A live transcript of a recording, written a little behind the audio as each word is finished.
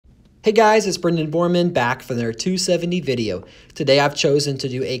Hey guys, it's Brendan Borman back for their 270 video. Today I've chosen to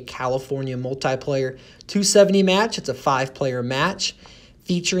do a California multiplayer 270 match. It's a 5-player match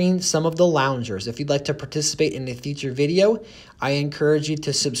featuring some of the loungers. If you'd like to participate in a future video, I encourage you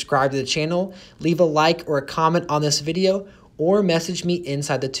to subscribe to the channel, leave a like or a comment on this video, or message me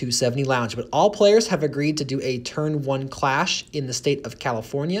inside the 270 lounge. But all players have agreed to do a turn 1 clash in the state of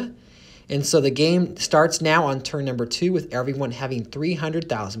California. And so the game starts now on turn number 2 with everyone having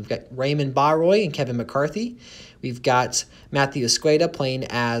 300,000. We've got Raymond Baroy and Kevin McCarthy. We've got Matthew Escueda playing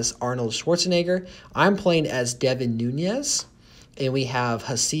as Arnold Schwarzenegger. I'm playing as Devin Nunez. And we have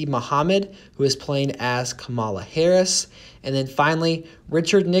Hasib Mohammed, who is playing as Kamala Harris. And then finally,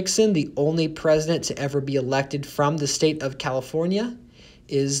 Richard Nixon, the only president to ever be elected from the state of California,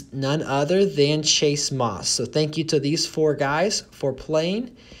 is none other than Chase Moss. So thank you to these 4 guys for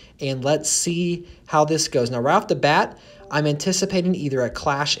playing. And let's see how this goes. Now, right off the bat, I'm anticipating either a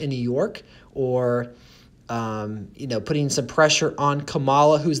clash in New York or, putting some pressure on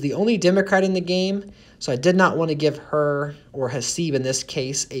Kamala, who's the only Democrat in the game. So I did not want to give her, or Hasib in this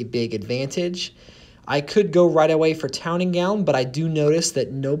case, a big advantage. I could go right away for Town and Gown, but I do notice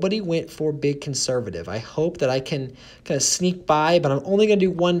that nobody went for big conservative. I hope that I can kind of sneak by, but I'm only going to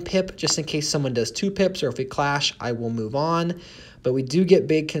do 1 pip just in case someone does 2 pips, or if we clash, I will move on. But we do get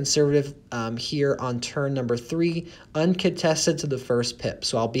big conservative here on turn number 3, uncontested to the first pip.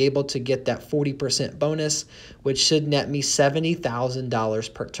 So I'll be able to get that 40% bonus, which should net me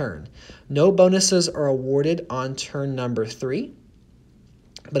 $70,000 per turn. No bonuses are awarded on turn number 3.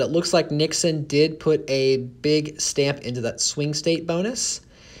 But it looks like Nixon did put a big stamp into that swing state bonus.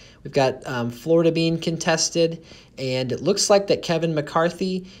 We've got Florida being contested, and it looks like that Kevin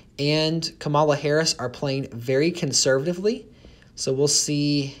McCarthy and Kamala Harris are playing very conservatively. So we'll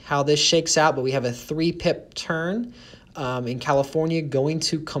see how this shakes out, but we have a 3-pip turn in California going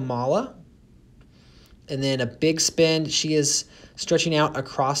to Kamala. And then a big spin. She is stretching out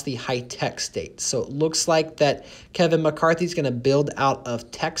across the high-tech state. So it looks like that Kevin McCarthy is going to build out of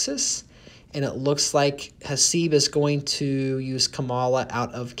Texas. And it looks like Hasib is going to use Kamala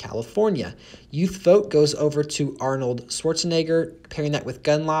out of California. Youth vote goes over to Arnold Schwarzenegger, pairing that with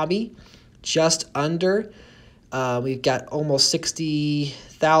Gun Lobby. Just under. We've got almost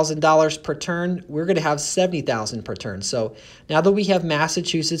 $60,000 per turn. We're going to have $70,000 per turn. So now that we have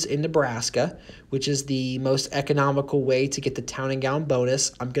Massachusetts and Nebraska, which is the most economical way to get the Town and Gown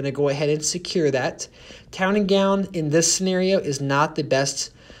bonus, I'm going to go ahead and secure that. Town and Gown in this scenario is not the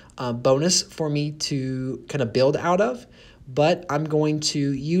best bonus for me to kind of build out of, but I'm going to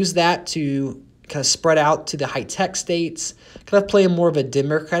use that to kind of spread out to the high-tech states, kind of play more of a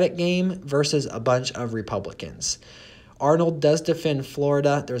Democratic game versus a bunch of Republicans. Arnold does defend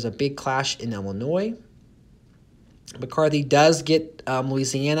Florida. There's a big clash in Illinois. McCarthy does get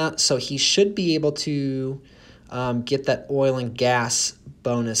Louisiana, so he should be able to get that oil and gas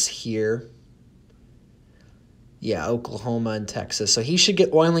bonus here. Yeah, Oklahoma and Texas. So he should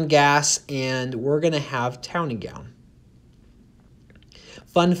get oil and gas, and we're going to have Town and Gown.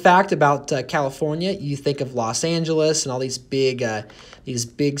 Fun fact about California, you think of Los Angeles and all these big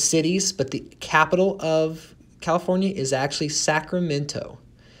cities, but the capital of California is actually Sacramento.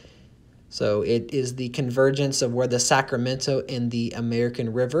 So it is the convergence of where the Sacramento and the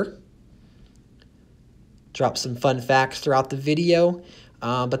American River. Drop some fun facts throughout the video,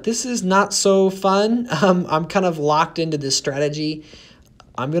 but this is not so fun. I'm kind of locked into this strategy.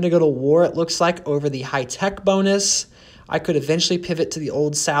 I'm going to go to war, it looks like, over the high-tech bonus. I could eventually pivot to the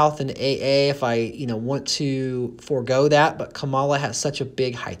Old South and AA if I, want to forego that. But Kamala has such a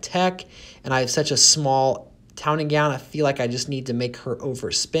big high tech, and I have such a small Town and Gown. I feel like I just need to make her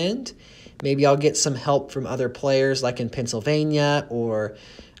overspend. Maybe I'll get some help from other players like in Pennsylvania or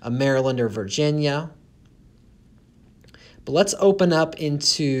Maryland or Virginia. But let's open up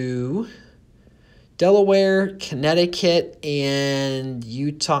into Delaware, Connecticut, and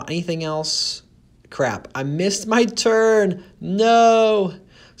Utah. Anything else? Crap, I missed my turn. No.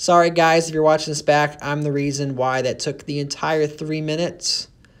 Sorry, guys, if you're watching this back, I'm the reason why that took the entire 3 minutes.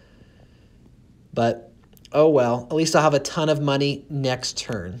 But, oh well, at least I'll have a ton of money next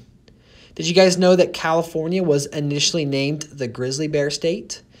turn. Did you guys know that California was initially named the Grizzly Bear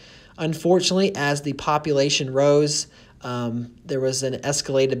State? Unfortunately, as the population rose, there was an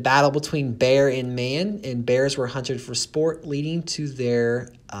escalated battle between bear and man, and bears were hunted for sport, leading to their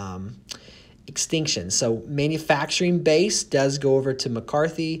extinction. So manufacturing base does go over to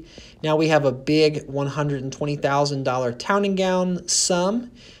McCarthy. Now we have a big $120,000 Town and Gown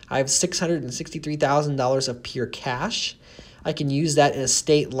sum. I have $663,000 of pure cash. I can use that in a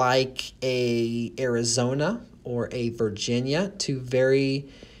state like a Arizona or a Virginia to very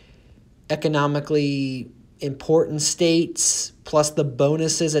economically important states, plus the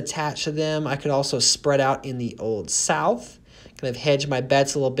bonuses attached to them. I could also spread out in the Old South, kind of hedge my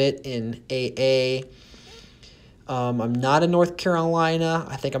bets a little bit in AA. I'm not in North Carolina.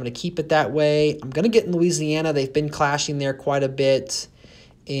 I think I'm going to keep it that way. I'm going to get in Louisiana. They've been clashing there quite a bit.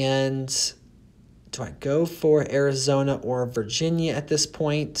 And do I go for Arizona or Virginia at this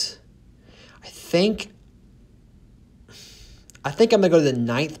point? I think I'm going to go to the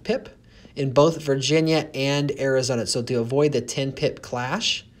 9th pip in both Virginia and Arizona. So to avoid the 10 pip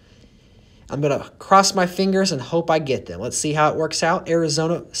clash, I'm going to cross my fingers and hope I get them. Let's see how it works out.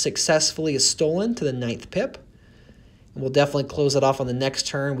 Arizona successfully is stolen to the 9th pip. And we'll definitely close it off on the next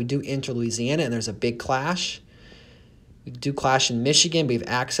turn. We do enter Louisiana, and there's a big clash. We do clash in Michigan. We have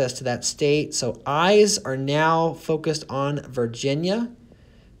access to that state. So eyes are now focused on Virginia.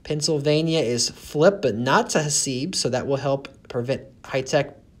 Pennsylvania is flipped, but not to Hasib, so that will help prevent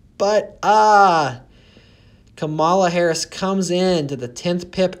high-tech. But, Kamala Harris comes in to the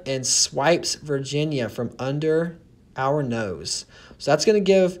 10th pip and swipes Virginia from under our nose. So that's going to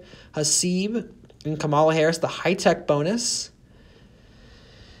give Hasib and Kamala Harris the high-tech bonus.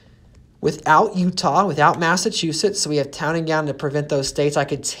 Without Utah, without Massachusetts, so we have town and gown to prevent those states. I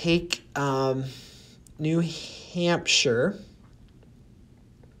could take New Hampshire.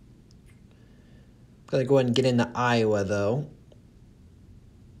 I'm going to go ahead and get into Iowa, though.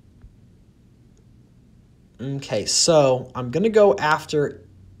 Okay, so I'm going to go after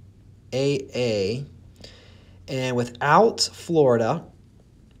AA. And without Florida,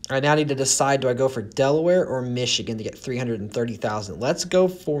 I now need to decide, do I go for Delaware or Michigan to get $330,000? Let's go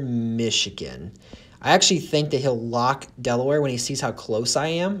for Michigan. I actually think that he'll lock Delaware when he sees how close I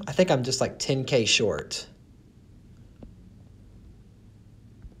am. I think I'm just like 10K short.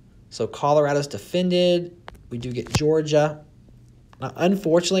 So Colorado's defended. We do get Georgia. Now,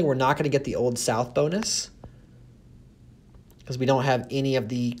 unfortunately, we're not going to get the Old South bonus because we don't have any of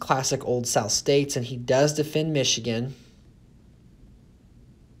the classic Old South states, and he does defend Michigan.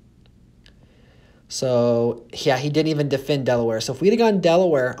 So, yeah, he didn't even defend Delaware. So if we'd have gone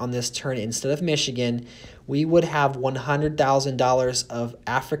Delaware on this turn instead of Michigan, we would have $100,000 of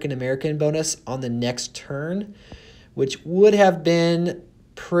African-American bonus on the next turn, which would have been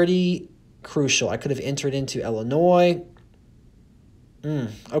pretty crucial. I could have entered into Illinois.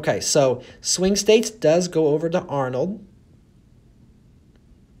 Okay, so swing states does go over to Arnold.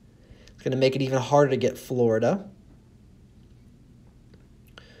 It's going to make it even harder to get Florida.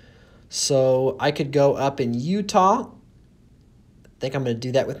 So I could go up in Utah. I think I'm going to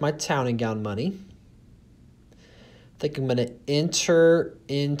do that with my town and gown money. I think I'm going to enter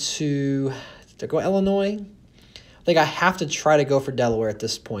into, did I go Illinois? I think I have to try to go for Delaware at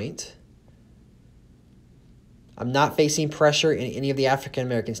this point. I'm not facing pressure in any of the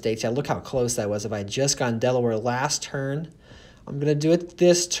African-American states. Yeah, look how close that was. If I had just gone Delaware last turn, I'm going to do it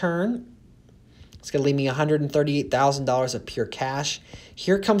this turn. It's going to leave me $138,000 of pure cash.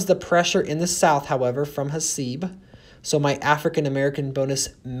 Here comes the pressure in the South, however, from Hasib. So my African-American bonus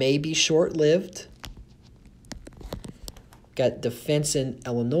may be short-lived. Got defense in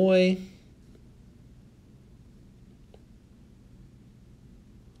Illinois.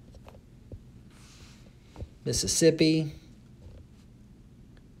 Mississippi.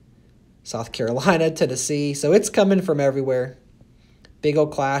 South Carolina, Tennessee. So it's coming from everywhere. Big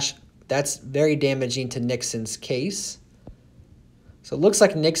old clash. That's very damaging to Nixon's case. So it looks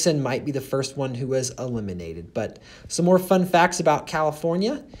like Nixon might be the first one who was eliminated. But some more fun facts about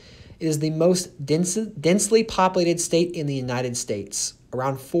California. It is the most densely populated state in the United States.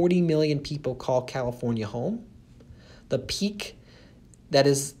 Around 40 million people call California home. The peak, that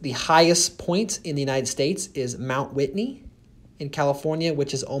is the highest point in the United States, is Mount Whitney in California,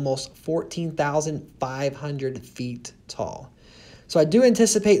 which is almost 14,500 feet tall. So I do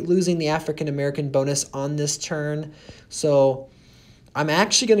anticipate losing the African-American bonus on this turn. So I'm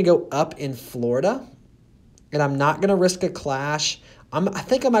actually going to go up in Florida, and I'm not going to risk a clash. I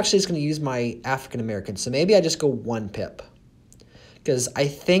think I'm actually just going to use my African-American. So maybe I just go 1 pip. Because I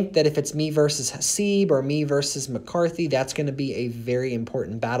think that if it's me versus Hasib or me versus McCarthy, that's going to be a very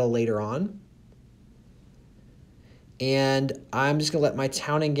important battle later on. And I'm just going to let my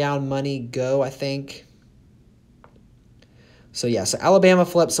town and gown money go, I think. So, yeah, so Alabama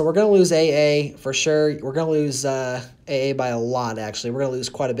flips. So we're going to lose AA for sure. We're going to lose AA by a lot, actually. We're going to lose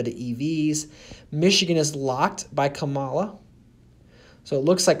quite a bit of EVs. Michigan is locked by Kamala. So it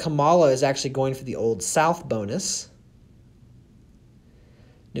looks like Kamala is actually going for the Old South bonus.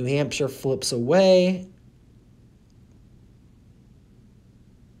 New Hampshire flips away.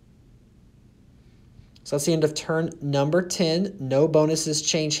 So that's the end of turn number 10. No bonuses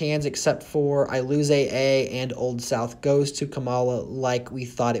change hands except for I lose AA and Old South goes to Kamala like we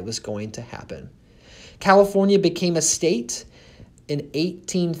thought it was going to happen. California became a state in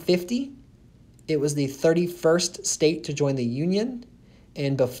 1850. It was the 31st state to join the Union.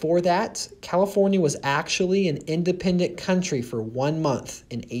 And before that, California was actually an independent country for 1 month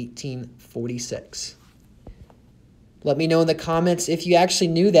in 1846. Let me know in the comments if you actually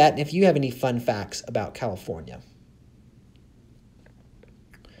knew that and if you have any fun facts about California.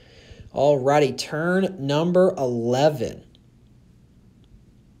 Alrighty, turn number 11.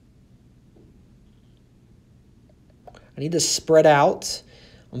 I need to spread out.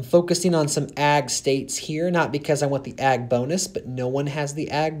 I'm focusing on some ag states here, not because I want the ag bonus, but no one has the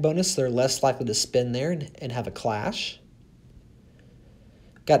ag bonus, so they're less likely to spin there and have a clash.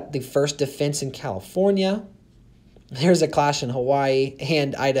 Got the first defense in California. There's a clash in Hawaii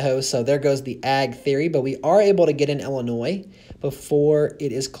and Idaho, so there goes the ag theory, but we are able to get in Illinois before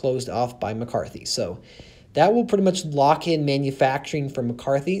it is closed off by McCarthy. So that will pretty much lock in manufacturing for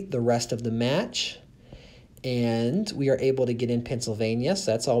McCarthy the rest of the match. And we are able to get in Pennsylvania,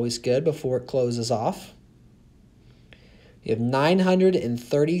 so that's always good before it closes off. We have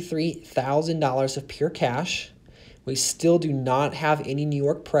 $933,000 of pure cash. We still do not have any New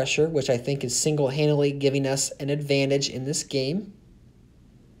York pressure, which I think is single-handedly giving us an advantage in this game.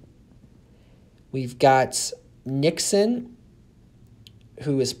 We've got Nixon,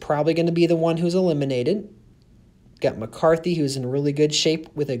 who is probably going to be the one who's eliminated. Got McCarthy, who's in really good shape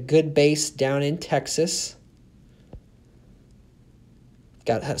with a good base down in Texas.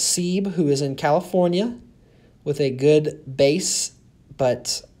 Got Hasib, who is in California with a good base,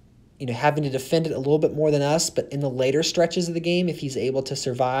 but having to defend it a little bit more than us, but in the later stretches of the game, if he's able to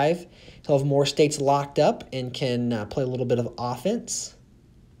survive, he'll have more states locked up and can play a little bit of offense.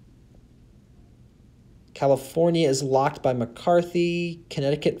 California is locked by McCarthy.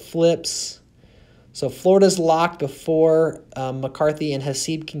 Connecticut flips. So Florida's locked before McCarthy and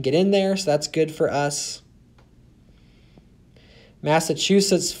Hasib can get in there, so that's good for us.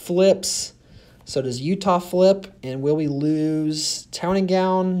 Massachusetts flips. So does Utah flip, and will we lose Town and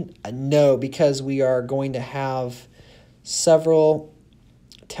Gown? No, because we are going to have several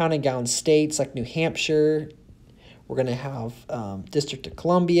Town and Gown states like New Hampshire. We're going to have District of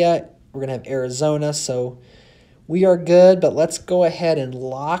Columbia. We're going to have Arizona, so we are good. But let's go ahead and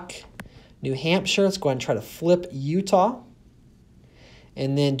lock New Hampshire. Let's go ahead and try to flip Utah.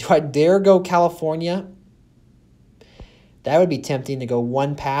 And then do I dare go California? That would be tempting to go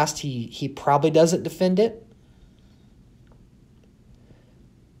one past. He probably doesn't defend it.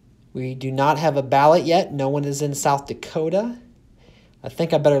 We do not have a ballot yet. No one is in South Dakota. I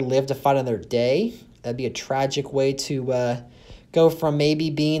think I better live to fight another day. That'd be a tragic way to go from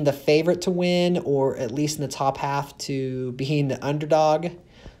maybe being the favorite to win, or at least in the top half, to being the underdog.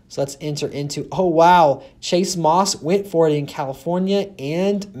 So let's enter into, oh wow, Chase Moss went for it in California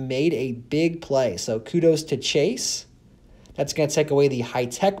and made a big play. So kudos to Chase. That's going to take away the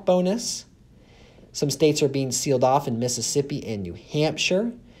high-tech bonus. Some states are being sealed off in Mississippi and New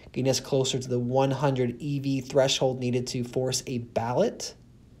Hampshire, getting us closer to the 100 EV threshold needed to force a ballot.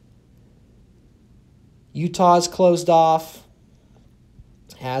 Utah is closed off,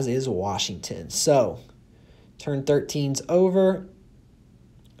 as is Washington. So, turn 13's over.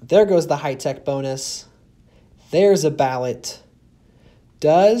 There goes the high-tech bonus. There's a ballot.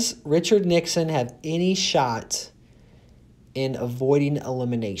 Does Richard Nixon have any shot in avoiding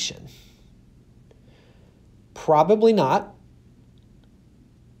elimination? Probably not.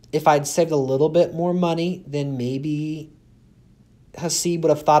 If I'd saved a little bit more money, then maybe Hasib would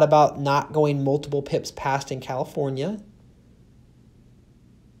have thought about not going multiple pips past in California.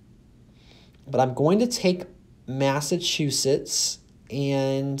 But I'm going to take Massachusetts,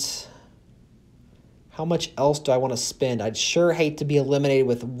 and how much else do I want to spend? I'd sure hate to be eliminated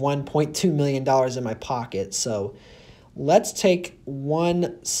with $1.2 million in my pocket, so let's take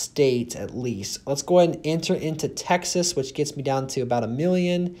one state at least. Let's go ahead and enter into Texas, which gets me down to about $1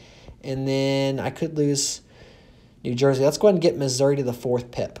 million. And then I could lose New Jersey. Let's go ahead and get Missouri to the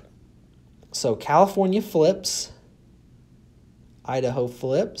 4th pip. So California flips. Idaho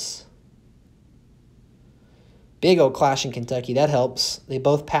flips. Big old clash in Kentucky. That helps. They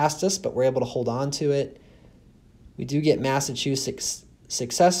both passed us, but we're able to hold on to it. We do get Massachusetts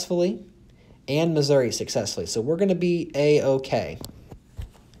successfully and Missouri successfully. So we're going to be A-okay.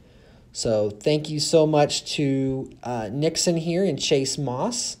 So thank you so much to Nixon here and Chase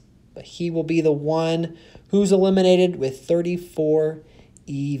Moss. But he will be the one who's eliminated with 34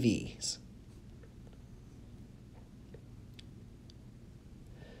 EVs.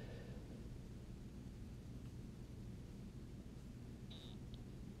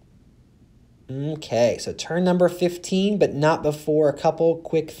 Okay, so turn number 15, but not before a couple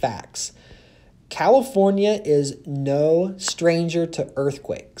quick facts. California is no stranger to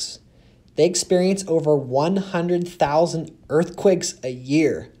earthquakes. They experience over 100,000 earthquakes a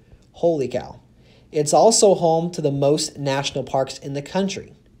year. Holy cow. It's also home to the most national parks in the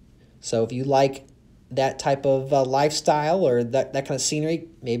country. So if you like that type of lifestyle or that kind of scenery,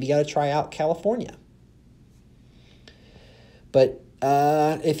 maybe you got to try out California. But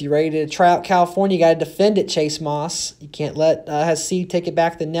if you're ready to try out California, you got to defend it, Chase Moss. You can't let Hasib take it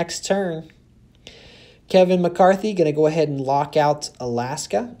back the next turn. Kevin McCarthy going to go ahead and lock out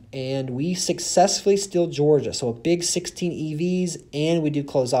Alaska, and we successfully steal Georgia. So a big 16 EVs, and we do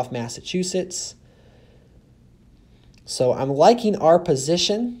close off Massachusetts. So I'm liking our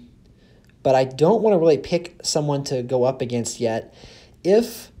position, but I don't want to really pick someone to go up against yet.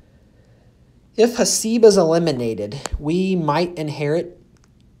 If Hasib is eliminated, we might inherit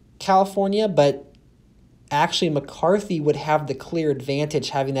California, but actually McCarthy would have the clear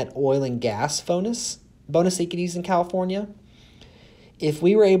advantage having that oil and gas bonus he could use in California. If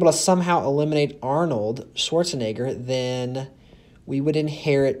we were able to somehow eliminate Arnold Schwarzenegger, then we would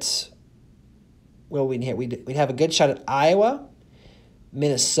inherit, well, we'd have a good shot at Iowa,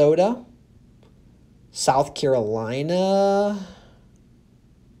 Minnesota, South Carolina.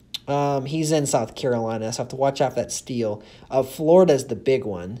 He's in South Carolina, so I have to watch out for that steal. Florida's the big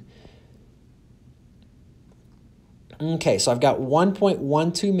one. Okay, so I've got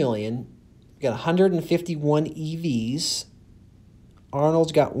 1.12 million. We've got 151 EVs.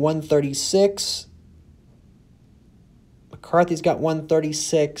 Arnold's got 136. McCarthy's got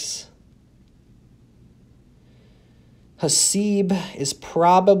 136. Hasib is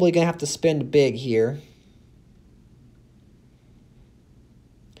probably going to have to spend big here.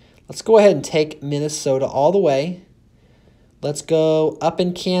 Let's go ahead and take Minnesota all the way. Let's go up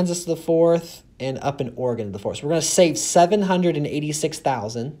in Kansas to the 4th and up in Oregon to the 4th. So we're going to save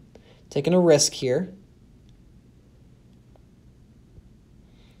 $786,000. Taking a risk here.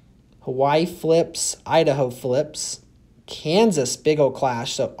 Hawaii flips, Idaho flips. Kansas, big old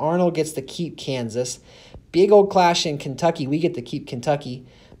clash. So Arnold gets to keep Kansas. Big old clash in Kentucky. We get to keep Kentucky.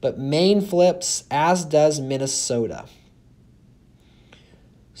 But Maine flips, as does Minnesota.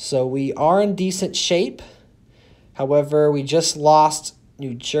 So we are in decent shape. However, we just lost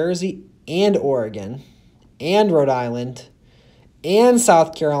New Jersey and Oregon and Rhode Island and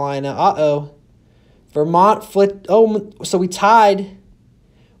South Carolina. Uh-oh. Vermont flipped. Oh, so we tied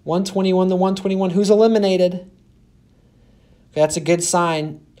 121 to 121. Who's eliminated? Okay, that's a good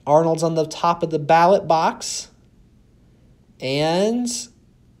sign. Arnold's on the top of the ballot box. And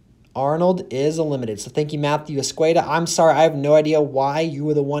Arnold is eliminated. So thank you, Matthew Esqueda. I'm sorry, I have no idea why you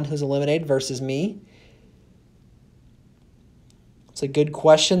were the one who's eliminated versus me. It's a good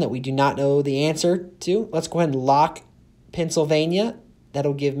question that we do not know the answer to. Let's go ahead and lock Pennsylvania.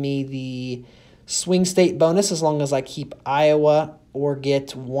 That'll give me the swing state bonus as long as I keep Iowa or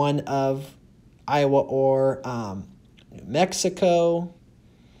get one of Iowa or New Mexico.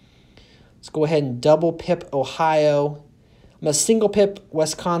 Let's go ahead and double pip Ohio. I'm going to single pip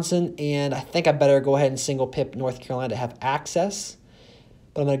Wisconsin, and I think I better go ahead and single pip North Carolina to have access.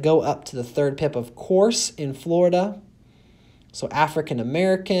 But I'm going to go up to the 3rd pip, of course, in Florida. So African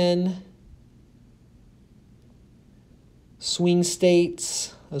American, swing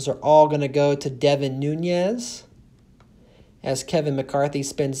states, those are all going to go to Devin Nunes, as Kevin McCarthy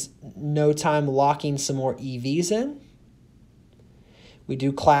spends no time locking some more EVs in. We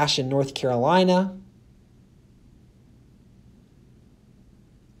do clash in North Carolina.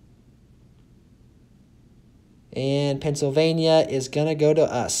 And Pennsylvania is going to go to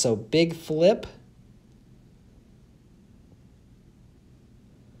us. So big flip.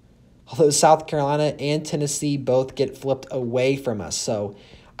 Although South Carolina and Tennessee both get flipped away from us. So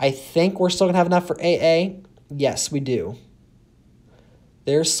I think we're still going to have enough for AA. Yes, we do.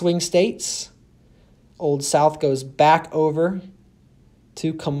 There's swing states. Old South goes back over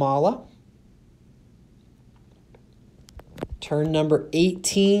to Kamala. Turn number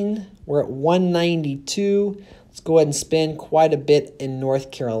 18. We're at 192. Let's go ahead and spend quite a bit in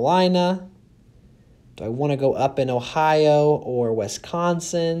North Carolina. Do I want to go up in Ohio or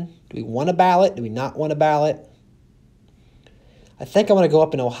Wisconsin? Do we want a ballot? Do we not want a ballot? I think I want to go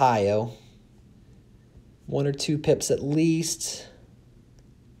up in Ohio. 1 or 2 pips at least.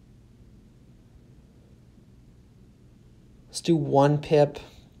 Let's do 1 pip.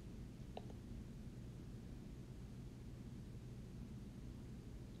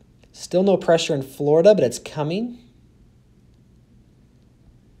 Still no pressure in Florida, but it's coming.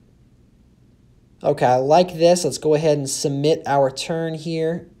 Okay, I like this. Let's go ahead and submit our turn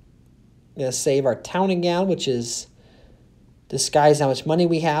here. I'm going to save our town and gown, which is disguise how much money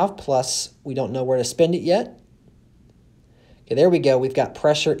we have, plus we don't know where to spend it yet. Okay, there we go. We've got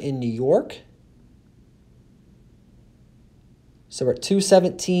pressure in New York. So we're at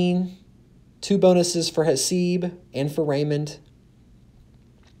 217. 2 bonuses for Hasib and for Raymond.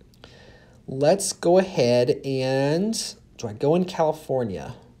 Let's go ahead and... do I go in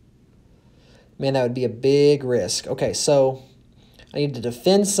California? Man, that would be a big risk. Okay, so I need to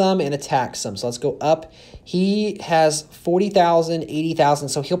defend some and attack some. So let's go up. He has 40,000, 80,000.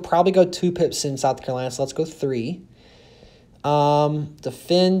 So he'll probably go 2 pips in South Carolina. So let's go 3.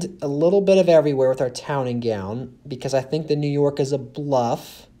 Defend a little bit of everywhere with our town and gown because I think the New York is a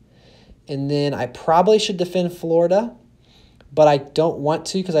bluff. And then I probably should defend Florida, but I don't want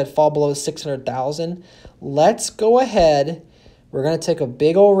to because I'd fall below 600,000. Let's go ahead. We're going to take a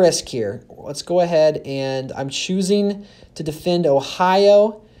big old risk here. Let's go ahead, and I'm choosing to defend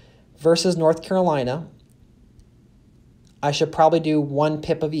Ohio versus North Carolina. I should probably do 1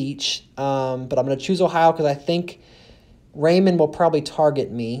 pip of each, but I'm going to choose Ohio because I think Raymond will probably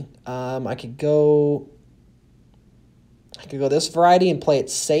target me. I could go this variety and play it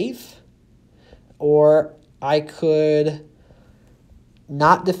safe, or I could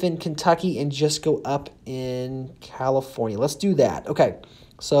not defend Kentucky and just go up in California. Let's do that. Okay,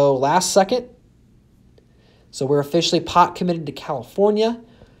 so last second. So we're officially pot committed to California.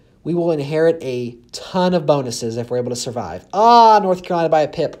 We will inherit a ton of bonuses if we're able to survive. North Carolina by a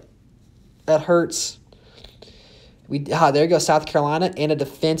pip. That hurts. There you go, South Carolina and a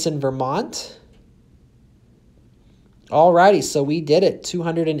defense in Vermont. Alrighty, so we did it.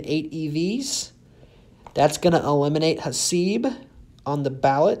 208 EVs. That's going to eliminate Hasib on the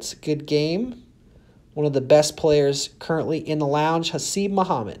ballot. Good game. One of the best players currently in the lounge, Hasib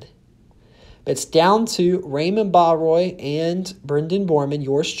Muhammad. It's down to Raymond Balroy and Brendan Borman,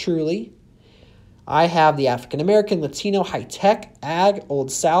 yours truly. I have the African-American, Latino, high-tech, ag,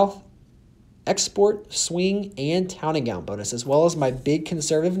 Old South, export, swing, and town and gown bonus, as well as my big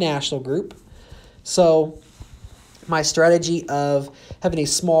conservative national group. So my strategy of having a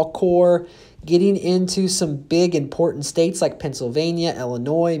small core, getting into some big important states like Pennsylvania,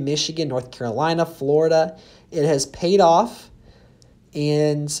 Illinois, Michigan, North Carolina, Florida, it has paid off.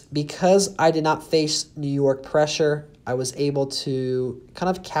 And because I did not face New York pressure, I was able to kind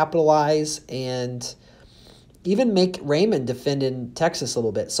of capitalize and even make Raymond defend in Texas a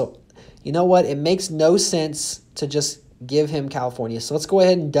little bit. So, you know what? It makes no sense to just give him California. So let's go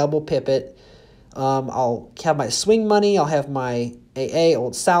ahead and double pip it. I'll have my swing money. I'll have my AA,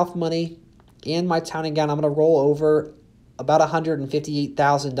 Old South money, and my town and gown. I'm going to roll over about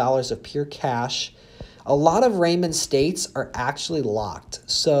 $158,000 of pure cash. A lot of Raymond's states are actually locked,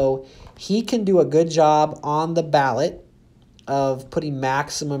 so he can do a good job on the ballot of putting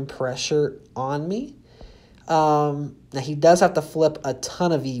maximum pressure on me. Now, he does have to flip a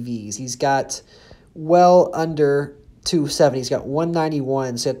ton of EVs. He's got well under 270. He's got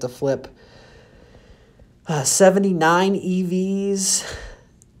 191, so you have to flip 79 EVs.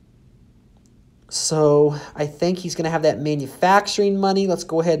 So I think he's going to have that manufacturing money. Let's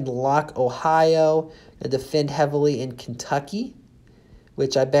go ahead and lock Ohio. Defend heavily in Kentucky,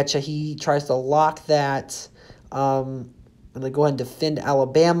 which I bet you he tries to lock that. I'm going to go ahead and defend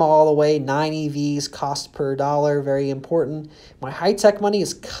Alabama all the way. 9 EVs, cost per dollar, very important. My high-tech money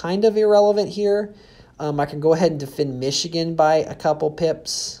is kind of irrelevant here. I can go ahead and defend Michigan by a couple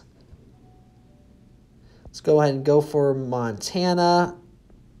pips. Let's go ahead and go for Montana.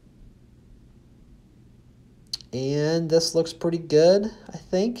 And this looks pretty good, I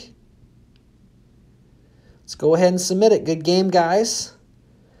think. Let's go ahead and submit it. Good game, guys.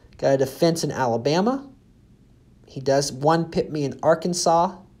 Got a defense in Alabama. He does 1 pip me in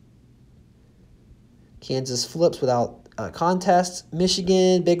Arkansas. Kansas flips without a contest.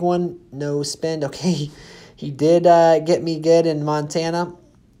 Michigan, big one, no spend. Okay, he did get me good in Montana,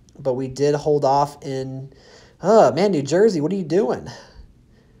 but we did hold off in, New Jersey, what are you doing?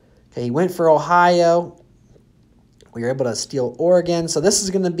 Okay, he went for Ohio. We were able to steal Oregon. So this is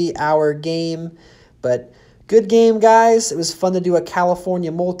going to be our game. But good game, guys. It was fun to do a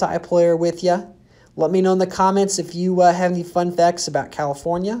California multiplayer with you. Let me know in the comments if you have any fun facts about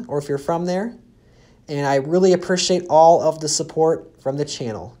California or if you're from there. And I really appreciate all of the support from the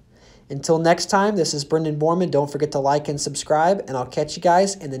channel. Until next time, this is Brendan Borman. Don't forget to like and subscribe. And I'll catch you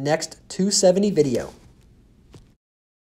guys in the next 270 video.